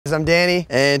I'm Danny,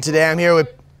 and today I'm here with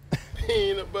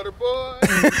Peanut Butter Boy.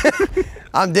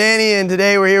 I'm Danny, and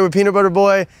today we're here with Peanut Butter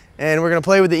Boy, and we're gonna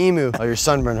play with the emu. Oh, you're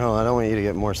sunburned, huh? I don't want you to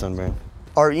get more sunburn.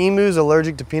 Are emus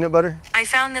allergic to peanut butter? I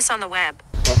found this on the web.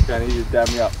 I need you to dab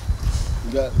me up.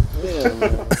 Yeah,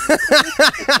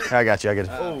 I got you, I got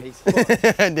you. Oh.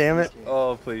 Damn it.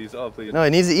 Oh, please, oh, please. No, it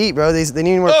needs to eat, bro. They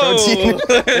need more protein.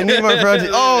 They need more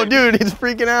protein. Oh, dude, he's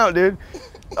freaking out, dude.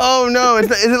 Oh, no. Is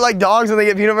it like dogs when they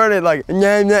get peanut butter? Like,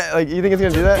 nah, nah. Like, you think it's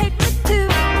gonna do that?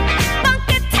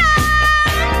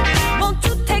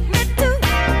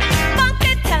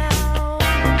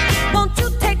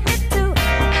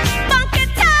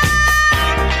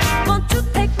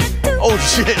 Oh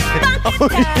shit! Oh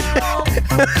shit!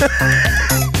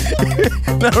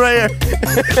 No, right here.